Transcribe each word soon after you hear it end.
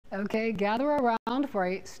Okay, gather around for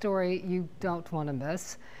a story you don't want to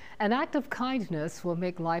miss. An act of kindness will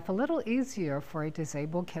make life a little easier for a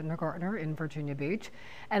disabled kindergartner in Virginia Beach,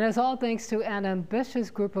 and is all thanks to an ambitious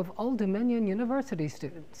group of Old Dominion University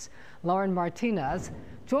students. Lauren Martinez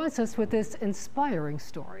joins us with this inspiring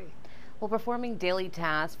story. Well, performing daily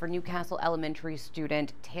tasks for Newcastle Elementary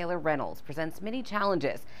student Taylor Reynolds presents many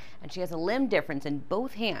challenges, and she has a limb difference in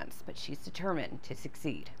both hands, but she's determined to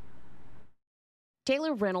succeed.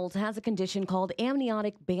 Taylor Reynolds has a condition called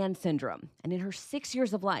amniotic band syndrome, and in her 6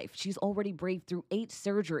 years of life, she's already braved through 8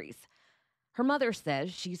 surgeries. Her mother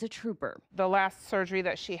says she's a trooper. The last surgery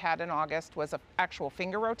that she had in August was an actual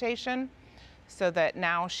finger rotation, so that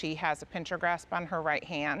now she has a pincher grasp on her right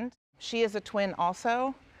hand. She is a twin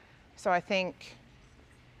also, so I think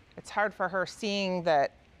it's hard for her seeing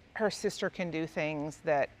that her sister can do things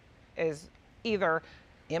that is either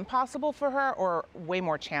impossible for her or way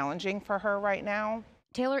more challenging for her right now.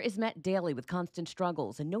 Taylor is met daily with constant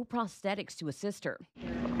struggles and no prosthetics to assist her.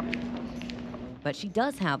 But she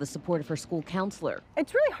does have the support of her school counselor.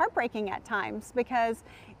 It's really heartbreaking at times because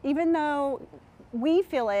even though we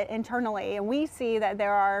feel it internally and we see that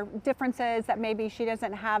there are differences, that maybe she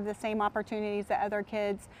doesn't have the same opportunities that other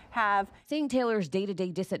kids have. Seeing Taylor's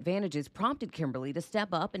day-to-day disadvantages prompted Kimberly to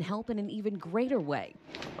step up and help in an even greater way.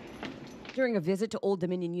 During a visit to Old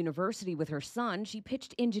Dominion University with her son, she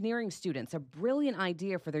pitched engineering students a brilliant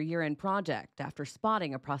idea for their year-end project after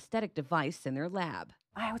spotting a prosthetic device in their lab.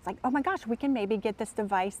 I was like, oh my gosh, we can maybe get this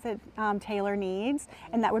device that Taylor needs,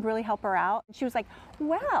 and that would really help her out. She was like,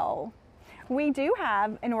 well, we do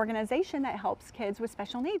have an organization that helps kids with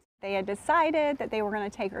special needs. They had decided that they were going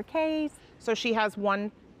to take her case. So she has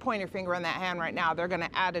one pointer finger in that hand right now. They're going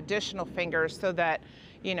to add additional fingers so that,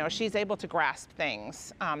 you know, she's able to grasp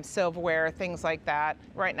things, silverware, things like that.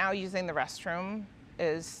 Right now, using the restroom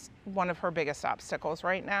is one of her biggest obstacles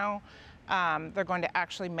right now. They're going to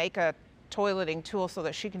actually make a toileting tool so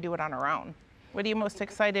that she can do it on her own. What are you most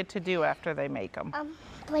excited to do after they make them?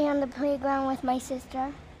 Play on the playground with my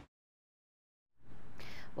sister.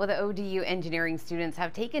 Well, the ODU engineering students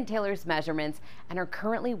have taken Taylor's measurements and are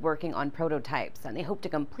currently working on prototypes, and they hope to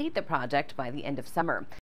complete the project by the end of summer.